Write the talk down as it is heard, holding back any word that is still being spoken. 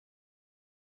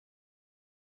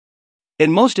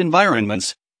In most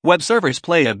environments, web servers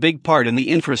play a big part in the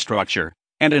infrastructure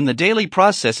and in the daily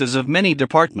processes of many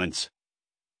departments.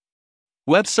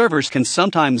 Web servers can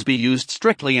sometimes be used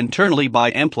strictly internally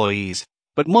by employees,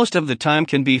 but most of the time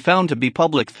can be found to be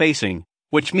public-facing,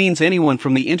 which means anyone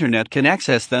from the internet can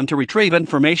access them to retrieve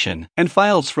information and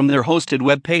files from their hosted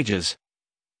web pages.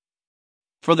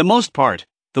 For the most part,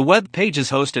 the web pages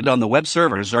hosted on the web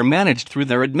servers are managed through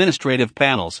their administrative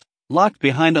panels, locked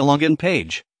behind a login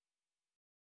page.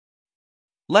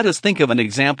 Let us think of an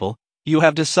example. You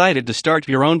have decided to start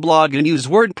your own blog and use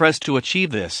WordPress to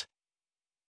achieve this.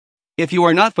 If you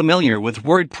are not familiar with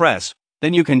WordPress,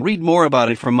 then you can read more about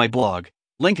it from my blog.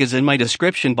 Link is in my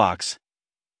description box.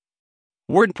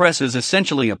 WordPress is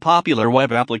essentially a popular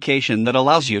web application that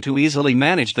allows you to easily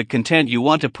manage the content you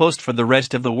want to post for the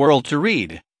rest of the world to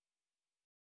read.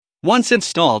 Once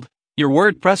installed, your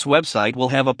WordPress website will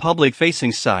have a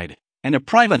public-facing side and a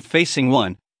private-facing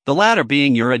one, the latter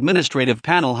being your administrative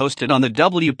panel hosted on the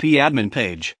WP admin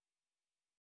page.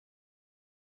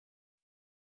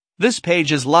 This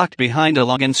page is locked behind a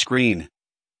login screen.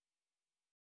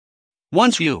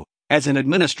 Once you, as an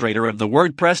administrator of the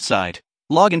WordPress site,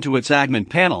 log into its admin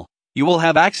panel, you will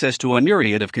have access to a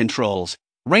myriad of controls,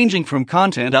 ranging from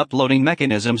content uploading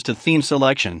mechanisms to theme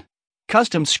selection,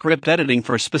 custom script editing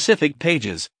for specific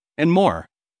pages, and more.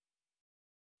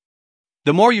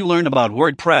 The more you learn about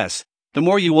WordPress, the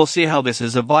more you will see how this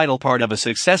is a vital part of a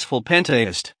successful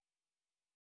pentest.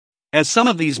 As some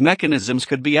of these mechanisms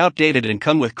could be outdated and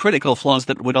come with critical flaws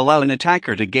that would allow an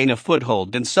attacker to gain a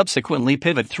foothold and subsequently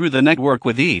pivot through the network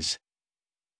with ease.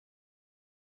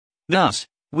 Thus,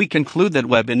 we conclude that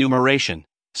web enumeration,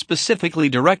 specifically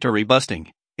directory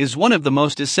busting, is one of the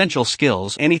most essential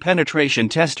skills any penetration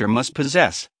tester must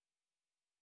possess.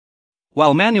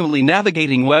 While manually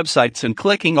navigating websites and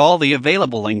clicking all the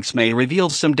available links may reveal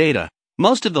some data,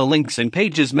 most of the links and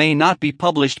pages may not be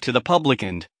published to the public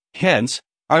and, hence,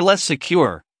 are less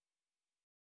secure.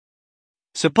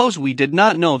 Suppose we did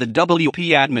not know the WP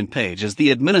admin page is the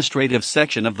administrative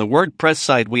section of the WordPress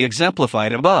site we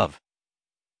exemplified above.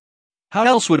 How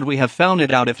else would we have found it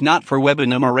out if not for web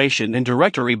enumeration and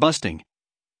directory busting?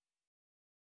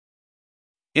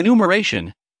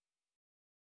 Enumeration.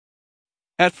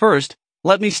 At first,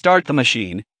 let me start the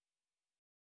machine.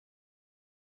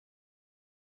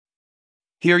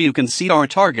 Here you can see our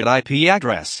target IP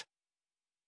address.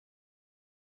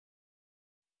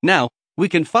 Now, we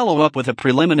can follow up with a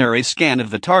preliminary scan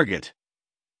of the target.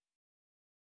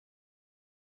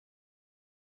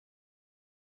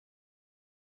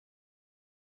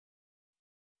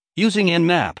 Using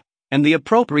Nmap and the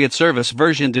appropriate service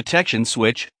version detection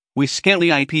switch, we scan the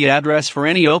IP address for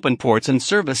any open ports and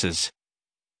services.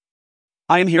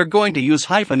 I am here going to use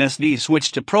 -SD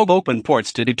switch to probe open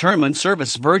ports to determine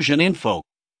service version info.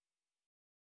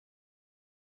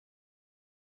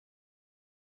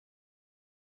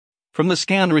 From the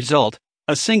scan result,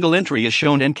 a single entry is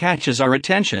shown and catches our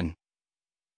attention.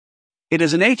 It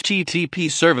is an HTTP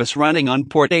service running on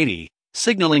port 80,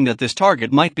 signaling that this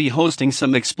target might be hosting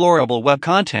some explorable web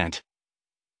content.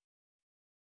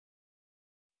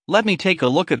 Let me take a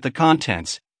look at the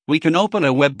contents. We can open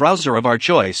a web browser of our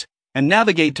choice and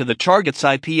navigate to the target's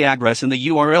IP address in the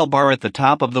URL bar at the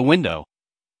top of the window.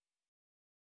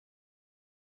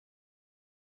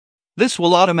 This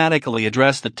will automatically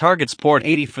address the target's port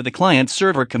 80 for the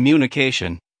client-server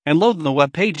communication and load the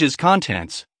web page's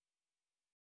contents.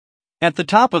 At the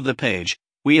top of the page,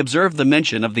 we observe the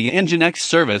mention of the Nginx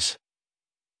service.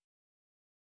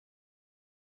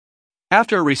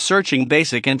 After researching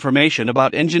basic information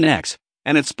about Nginx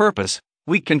and its purpose,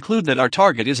 we conclude that our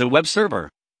target is a web server.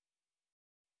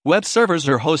 Web servers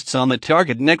are hosts on the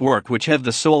target network which have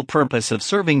the sole purpose of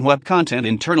serving web content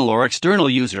internal or external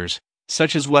users,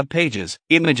 such as web pages,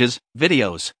 images,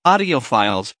 videos, audio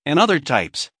files, and other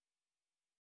types.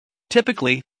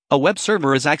 Typically, a web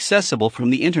server is accessible from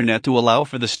the internet to allow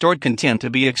for the stored content to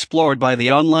be explored by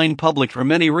the online public for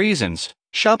many reasons: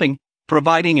 shopping,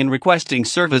 providing and requesting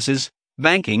services,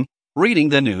 banking, reading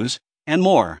the news, and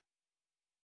more.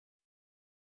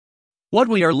 What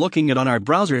we are looking at on our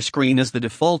browser screen is the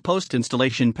default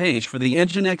post-installation page for the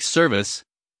Nginx service,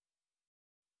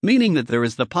 meaning that there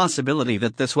is the possibility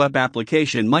that this web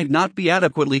application might not be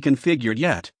adequately configured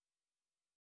yet,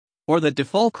 or that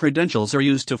default credentials are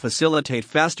used to facilitate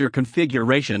faster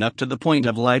configuration up to the point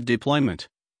of live deployment.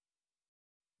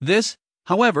 This,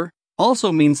 however,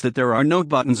 also means that there are no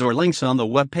buttons or links on the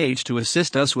web page to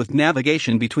assist us with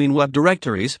navigation between web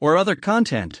directories or other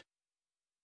content.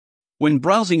 When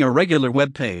browsing a regular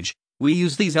web page, we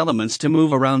use these elements to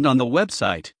move around on the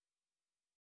website.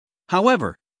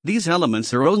 However, These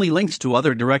elements are only links to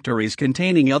other directories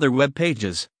containing other web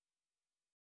pages,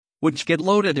 which get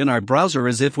loaded in our browser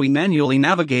as if we manually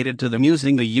navigated to them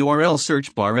using the URL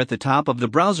search bar at the top of the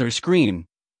browser screen.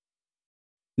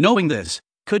 Knowing this,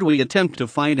 could we attempt to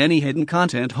find any hidden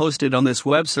content hosted on this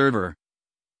web server?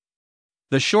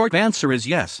 The short answer is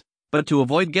yes, but to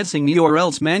avoid guessing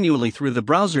URLs manually through the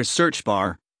browser search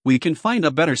bar, we can find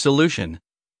a better solution.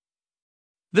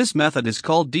 This method is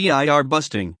called dir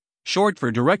busting, short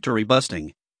for directory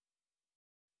busting.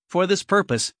 For this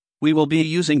purpose, we will be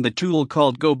using the tool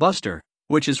called Gobuster,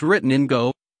 which is written in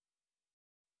Go.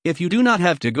 If you do not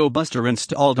have to Gobuster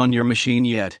installed on your machine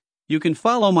yet, you can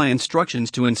follow my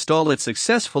instructions to install it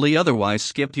successfully, otherwise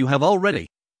skip you have already.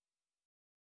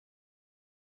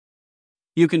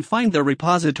 You can find the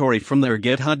repository from their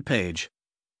GitHub page.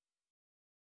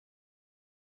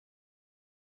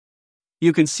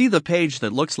 You can see the page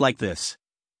that looks like this.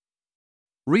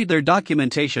 Read their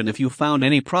documentation if you found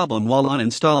any problem while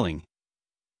uninstalling.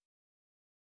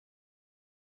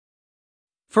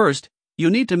 First, you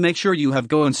need to make sure you have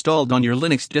Go installed on your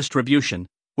Linux distribution,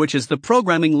 which is the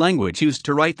programming language used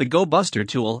to write the Gobuster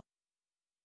tool.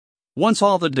 Once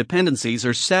all the dependencies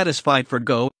are satisfied for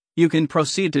Go, you can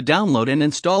proceed to download and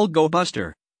install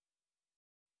Gobuster.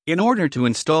 In order to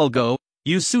install Go,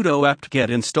 use sudo apt-get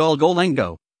install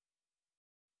golang.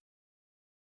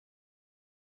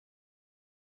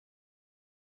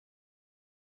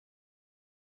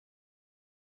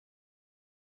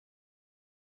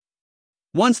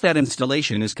 Once that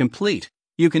installation is complete,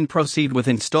 you can proceed with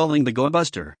installing the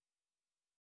Gobuster.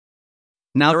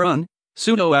 Now run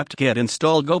sudo apt-get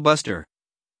install Gobuster.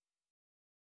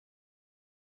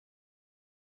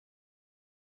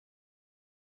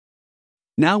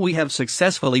 Now we have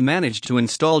successfully managed to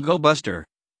install Gobuster.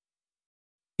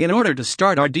 In order to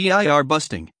start our dir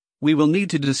busting, we will need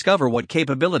to discover what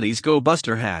capabilities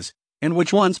Gobuster has, and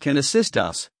which ones can assist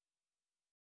us.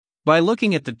 By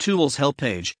looking at the tool's help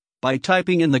page, by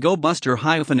typing in the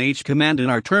Gobuster-h command in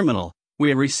our terminal,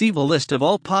 we receive a list of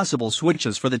all possible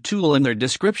switches for the tool in their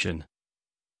description.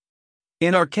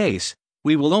 In our case,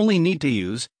 we will only need to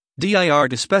use dir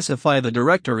to specify the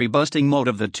directory busting mode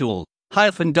of the tool,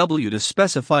 -w to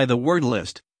specify the word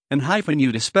list, and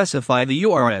 -u to specify the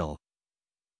URL.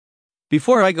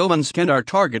 Before I go and scan our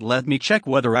target, let me check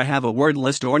whether I have a word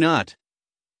list or not.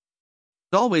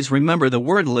 Always remember the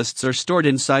word lists are stored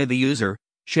inside the user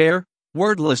share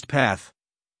word list path.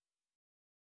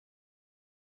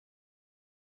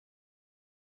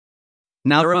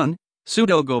 Now run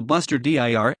sudo gobuster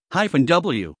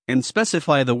dir-w and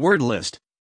specify the word list.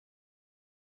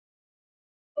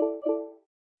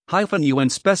 -u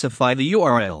and specify the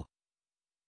URL.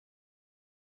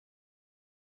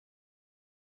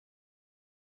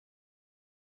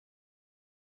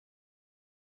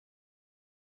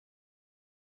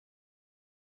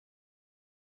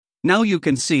 Now you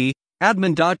can see,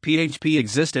 admin.php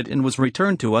existed and was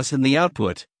returned to us in the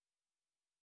output.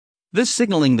 This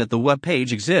signaling that the web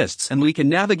page exists and we can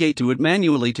navigate to it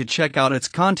manually to check out its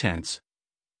contents.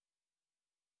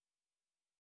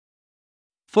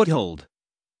 Foothold.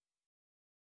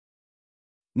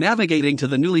 Navigating to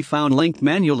the newly found link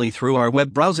manually through our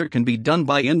web browser can be done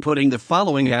by inputting the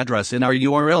following address in our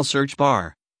URL search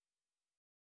bar.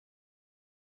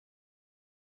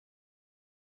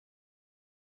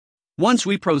 Once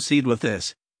we proceed with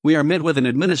this, we are met with an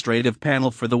administrative panel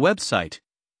for the website.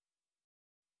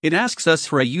 It asks us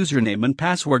for a username and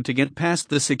password to get past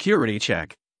the security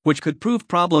check, which could prove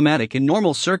problematic in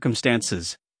normal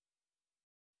circumstances.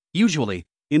 Usually,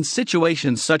 in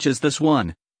situations such as this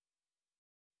one,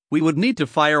 we would need to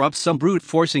fire up some brute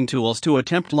forcing tools to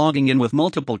attempt logging in with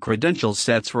multiple credential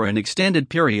sets for an extended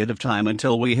period of time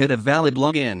until we hit a valid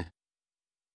login.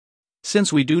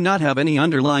 Since we do not have any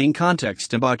underlying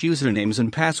context about usernames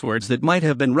and passwords that might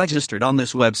have been registered on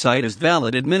this website as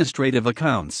valid administrative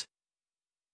accounts.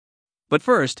 But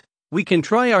first, we can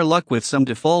try our luck with some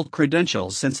default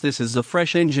credentials since this is a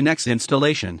fresh Nginx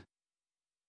installation.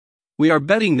 We are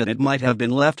betting that it might have been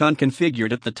left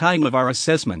unconfigured at the time of our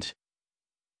assessment.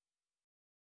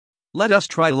 Let us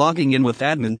try logging in with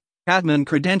admin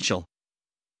credential.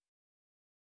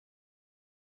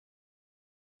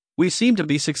 We seem to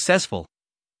be successful.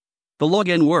 The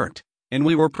login worked, and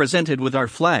we were presented with our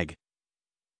flag.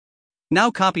 Now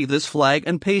copy this flag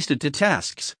and paste it to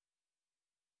tasks.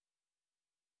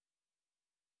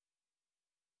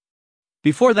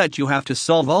 Before that, you have to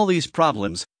solve all these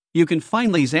problems. You can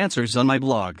find these answers on my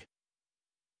blog.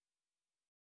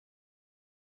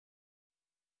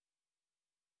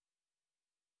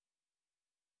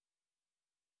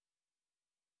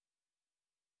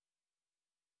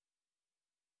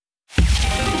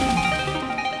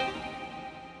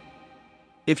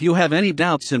 If you have any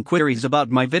doubts and queries about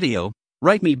my video,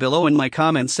 write me below in my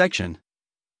comments section.